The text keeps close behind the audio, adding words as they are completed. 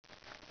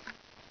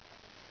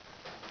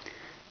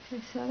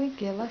ეს არის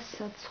გელას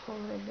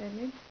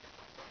საცხოვრებელი.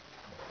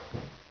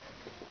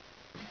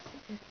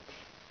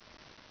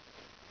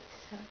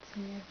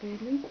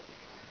 საძინებელი.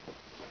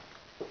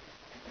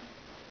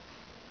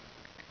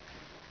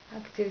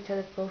 აქ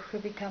ძირითადად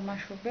ბავშვები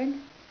თამაშობენ.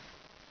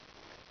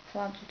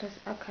 ლანწუთას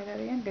აქ არ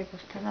არიან,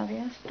 ბებოსთან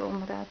არიან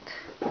სტუმრად.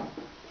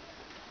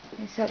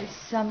 ეს არის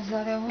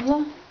სამზარეულო.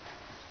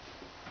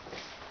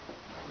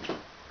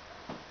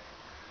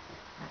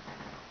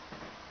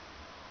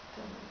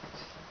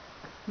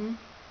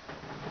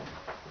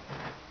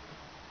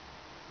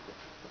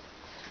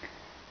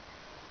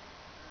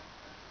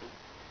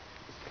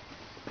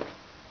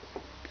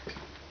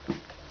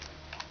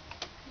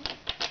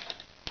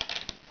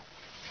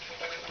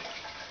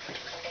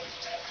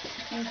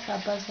 ეს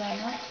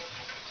აბაზანა.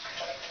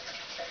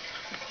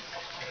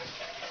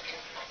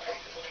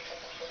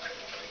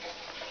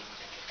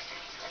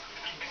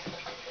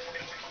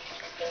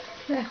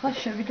 ახლა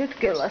შევიდეთ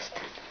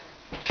გელასთან.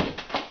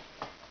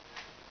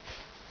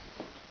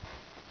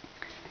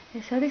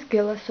 ეს არის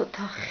გელას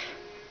ოთახი.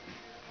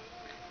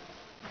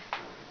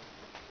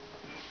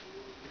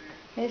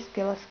 ეს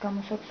გელას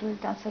გამოსაცვლელი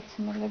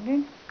ტანსაცმელები.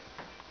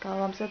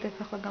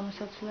 გავამზადებ ახლა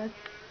გამოსაცვლელად.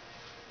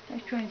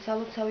 ეს ჩვენი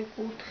სალოცავი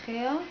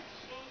კუთხეა.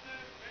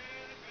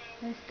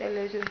 ეს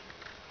ტელევიზორი.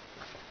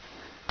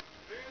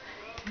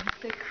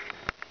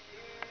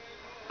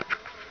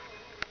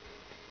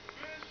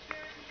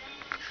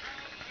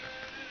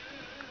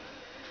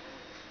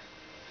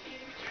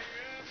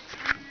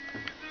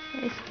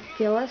 ეს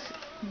გელას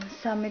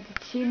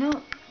სამედიცინო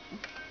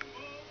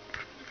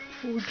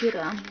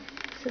უჯრა,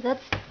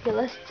 სადაც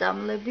გელას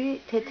წამლები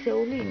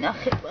თეთრეული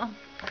ინახება.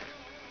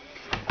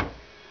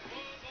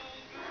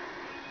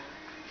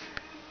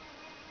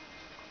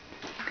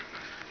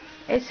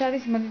 ეს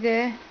არის მოდიდე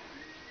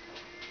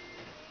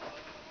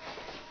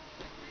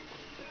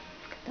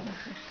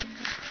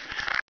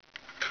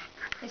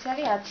ეს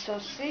არის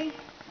აცოსი,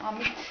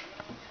 ამით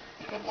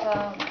როცა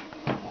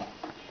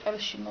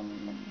ყელში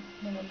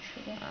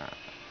მომიშვიდე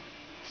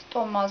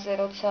სტომაზე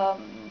როცა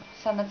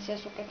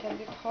სანაციას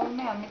უკეთებდით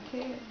ხოლმე, ამით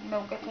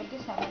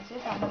მეუკეთებდი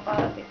სანაციას ამ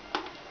აპარატით.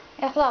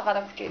 ეხლა აღარ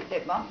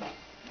გვჭირდება.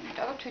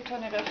 იმიტომ რომ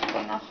თვითონ იღებს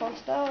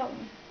ნახავს და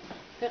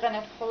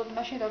ვიყენებთ მხოლოდ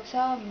მაშინ,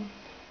 როცა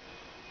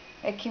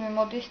ექიმი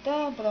მოდის და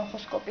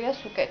ბრონხოსკოპიას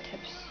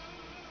უკეთებს.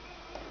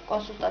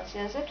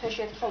 კონსულტაციაზე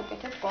თვეში ერთხელ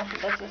უკეთებთ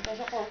კონსულტაციას და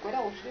ესე ყოველ კვირა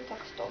უცვლით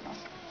აქ სტომას.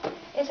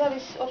 ეს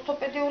არის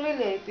ორთოპედიული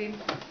ლეიბი.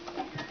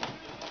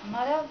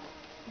 მაგრამ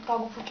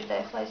გაგუფუჭდა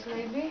ეხლა ეს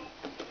ლეიბი.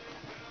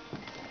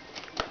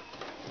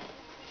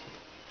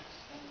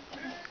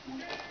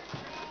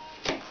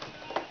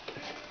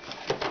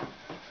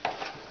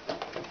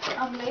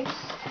 ამ ლეიბს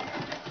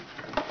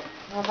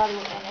აღარ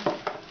ვიყენებ.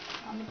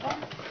 ამიტომ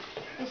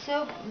ესე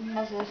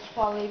მასე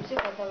სხვა ლეიბზე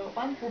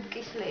გადავიყვან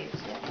ბუბკის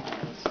ლეიბზე.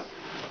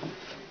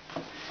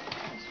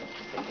 ეს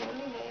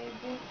ორთოპედიული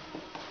ლეიბი.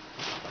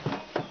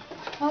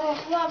 მაგრამ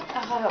ახლა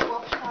აღარ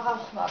გვაქვს,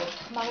 აღარ ხმარობთ.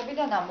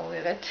 ხმარებიდან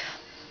ამოვიღეთ.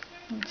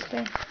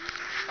 იცი.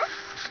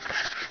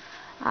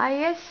 აი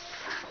ეს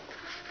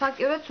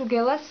ფაქტიურად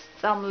უგელას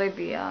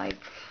წამლებია.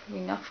 იქ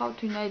ვინახავთ,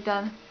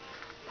 ვინაიდან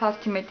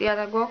ფართი მეტი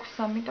არა გვაქვს,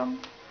 ამიტომ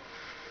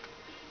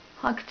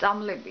აქ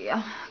წამლებია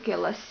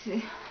გელასი.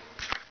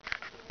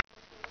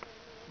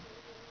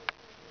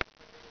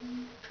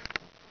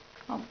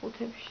 ამ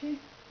ყუთებში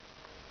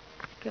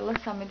გელას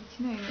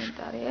სამედიცინო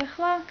ინვენტარი.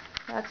 ეხლა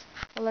რაც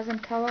ყველაზე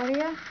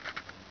მთავარია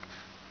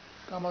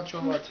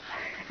გამარჯობათ.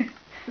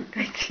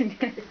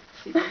 გაიცინე.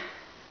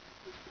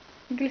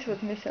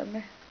 ინგლისურად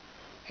მესამე.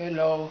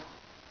 Hello.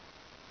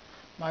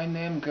 My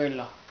name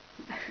Gela.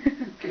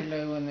 Gela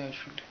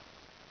Ivaniashvili.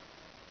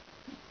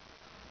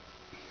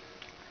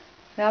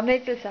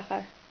 რამდენი წელს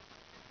ახარ?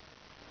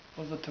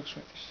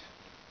 36-ის.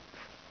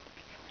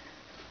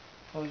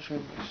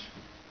 ბავშვების.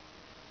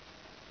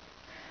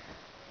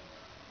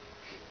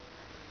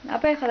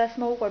 აბა ეხლა რას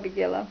მოუყვები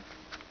გელა?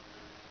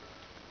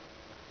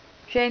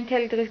 შენ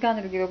მთელი დღის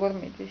განრიგი როგორ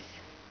მიდის?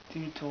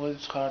 თითოეულ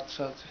 9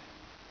 საათზე.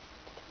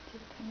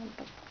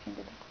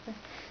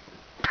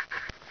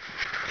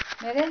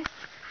 მერე?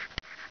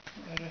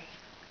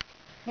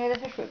 მე რა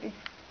შეშვები?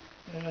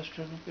 მე რა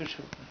შეშვები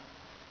პირშები.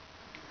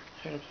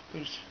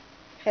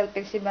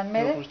 ხელპირსიბან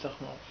მერე? როგორც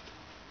ახმოვთ.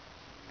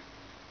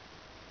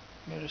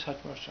 მე რა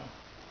საქმეშია?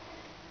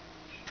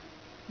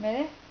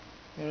 მერე?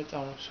 მე რა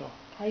წამოსო.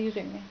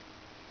 აიღიმე.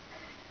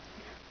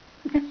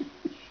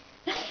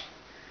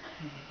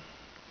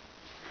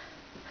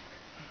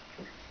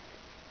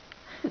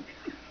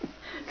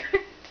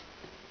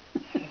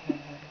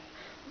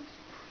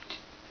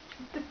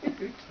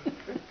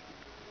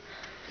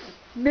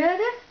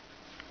 მერე?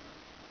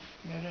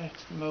 მერე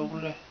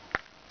მეუღლე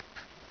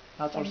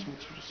ნაწყლს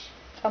მიწვრის.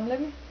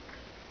 წამლები?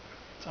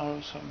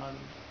 წამოსა მან.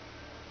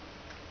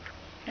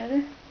 მერე?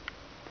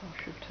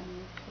 ბავშვებთან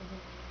მოწოდე.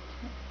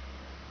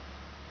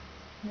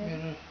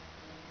 მერე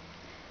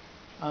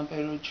ამ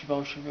პერიოდში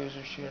ბავშვები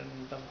ეζეშიან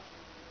და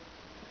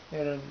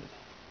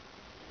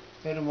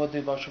მერე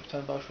მოდი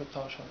ბავშვებთან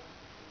თამაშობ.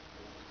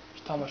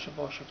 თამაშობ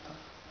ბავშვებთან.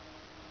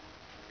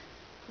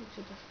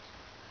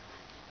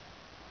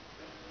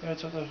 მე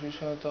ცოტა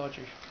შუშა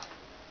დააჭი.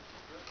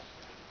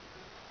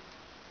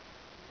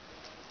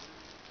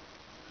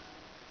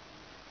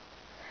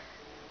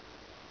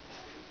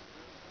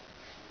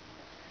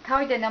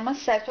 თავიდან ამას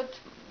საერთოდ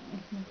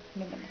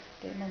მე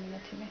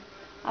ნომინატინე.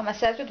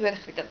 ამას საერთოდ ვერ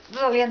ხრიდა.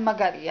 ძალიან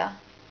მაგარია.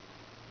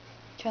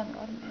 ჩან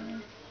გარმე.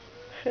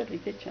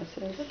 შევიდე ჩანს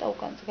რა. ცოტა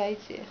უკანს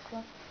გაიწიე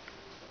ახლა.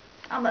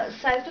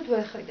 ამას საერთოდ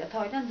ვერ ხრიდა.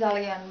 თავიდან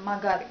ძალიან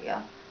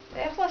მაგარია.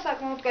 და ახლა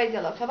საკმაოდ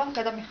გაიძალავთ. აბა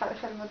გადამიხარე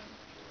ხელი მოდი.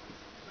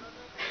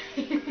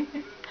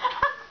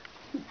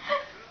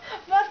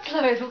 მართლა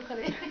ვერ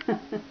ვხრი.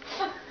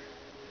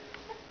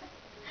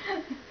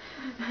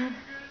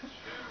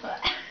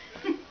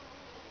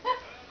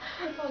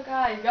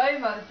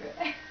 გაიმარჯვე.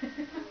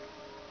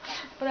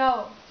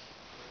 ბრavo.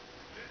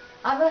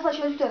 აბა ახლა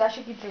შენ თვითონ რა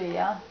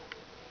შეგიძლია?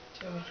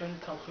 ჩემი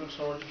თანხმობის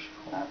სავარჯიში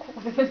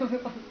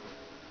ხო.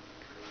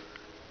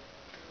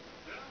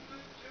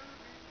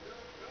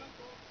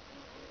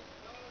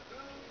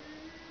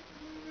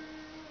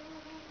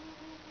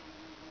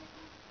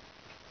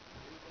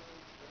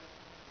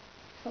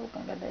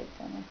 უკან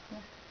გადაიტანა ახლა.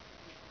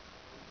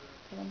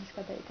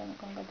 გადაიტანა,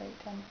 უკან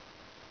გადაიტანა.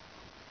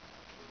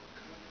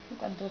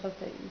 უკან დროზე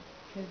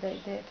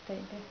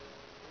დაიდე.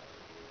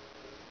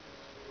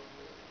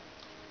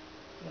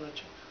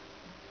 როჩა.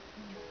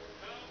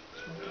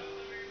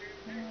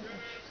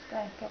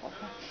 კაი,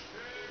 გაყოფა.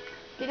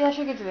 კიდე რა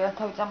შეგიძლია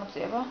თავი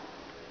წამოწიება?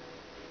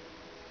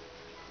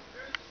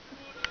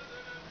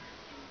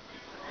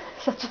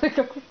 საწოლი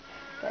გაქვს.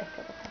 კაი,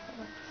 გაყოფა.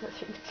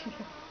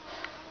 შეგიძლია.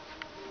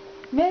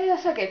 მე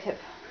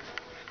რასაკეთებ?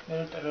 მე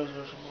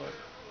ტელევიზორს ვუყურებ.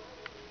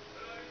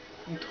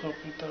 მითხარ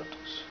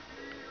პიტარტოს.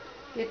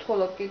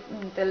 კითხულობ კი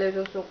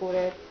ტელევიზორს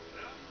უყურებ.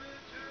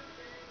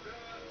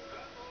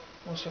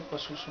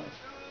 მუსიკას უსმენ.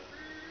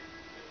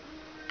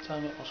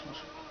 ძალიან ყავს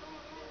მუსიკა.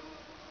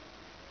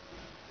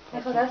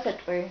 ახლა რა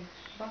სეტყვი?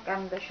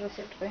 კანონაში რა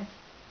სეტყვი?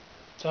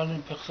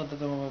 ძალიან ფეხსა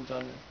და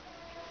მომებძალე.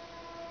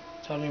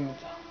 ძალიან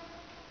მეტა.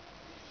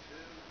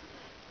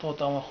 то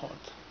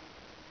დამახართ.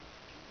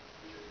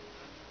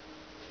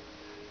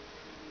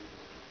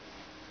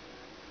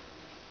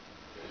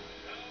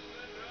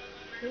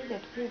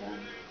 თვითონ.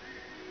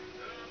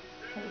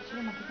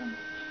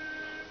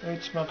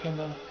 ეც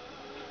მაგენდა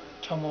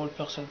ჩამოვალ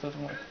ფეხსა და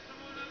მომე.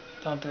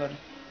 დამდგარი.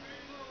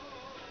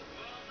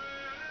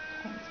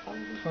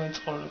 თქვენ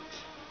წყალით.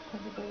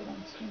 თქვენზე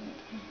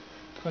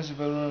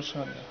ბევრი რამს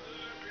მანდია.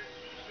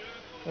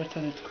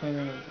 ერთადერთი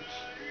თქვენი მეგობრებს.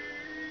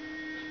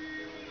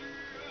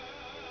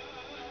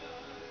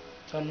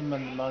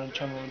 ძალიან მალე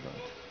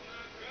ჩამოვიდოდეთ.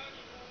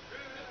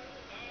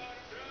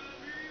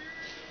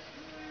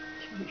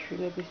 ჩემი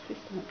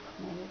შვილებისთვის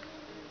მოხმარე.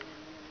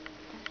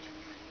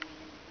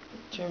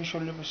 ჩემი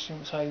შვილების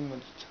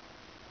საიმედით.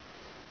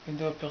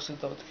 მინდა ფეხზე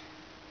დავდგე.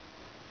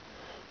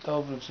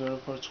 დაუბრუნდე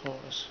როგორც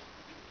ცხოვრებას.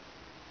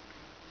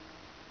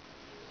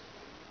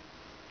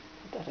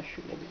 პატარა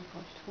შვილები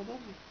მყავს თქო?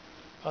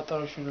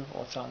 პატარა შვილები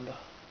მყავს ანდა.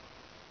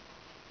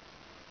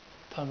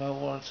 თან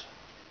მეუღლეც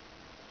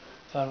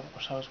ძალიან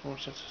მყავს ამის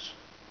გულშეცეს.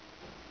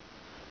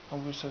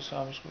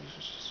 ამის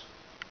გულშეცეს.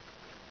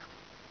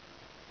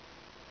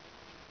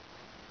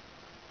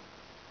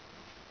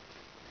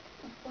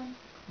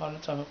 მალე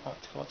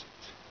წამოყვანთ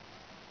ხოცით.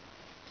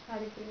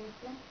 არის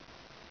პირველი.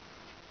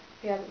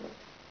 რეალურად.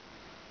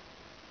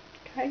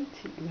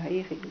 კაიცი,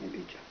 გაიღიმე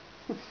ბიჭო.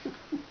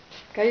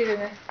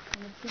 გაიღიმე.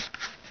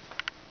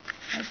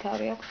 აი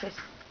თავი აქვს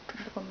ეს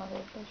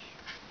მდგომარეობაში.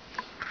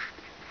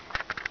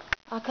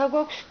 აქა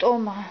გვაქვს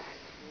სტომა.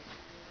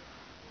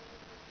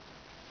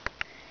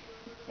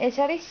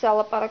 ეს არის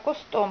სალაპარაკო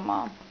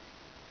სტომა.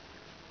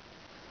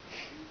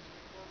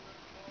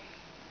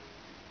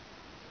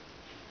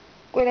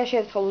 კვირაში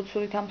ერთხელ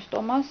უცურით ამ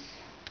სტომას.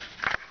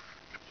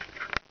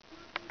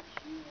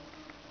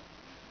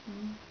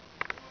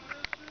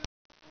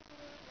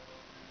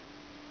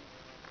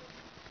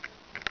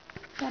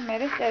 და მე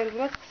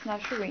სერიოზულად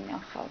ხსნარში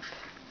ვინახავთ.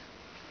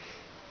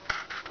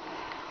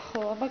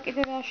 ხო, აბა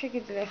კიდე რა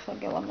შეგიძლია ახლა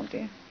გელა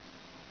მოდი.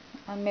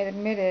 ან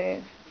მე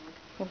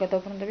რო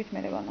გადავბრუნდებით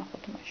მე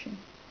ვანახოთ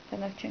მაშინ.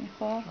 დანარჩენი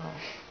ხო?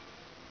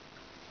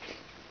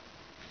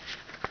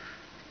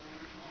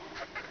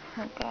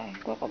 ოკეი,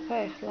 გვაყოფა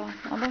ახლა.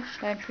 აბა,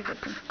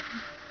 დაიმშვიდეთ.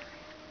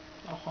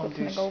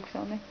 ახონდეს.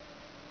 გაუხსოვნე.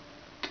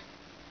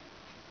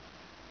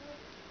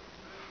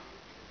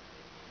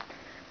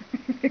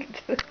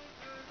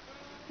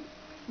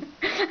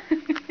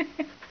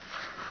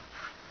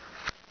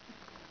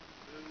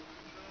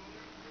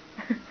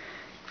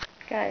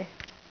 Кай.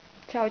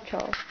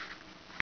 Чао-чао.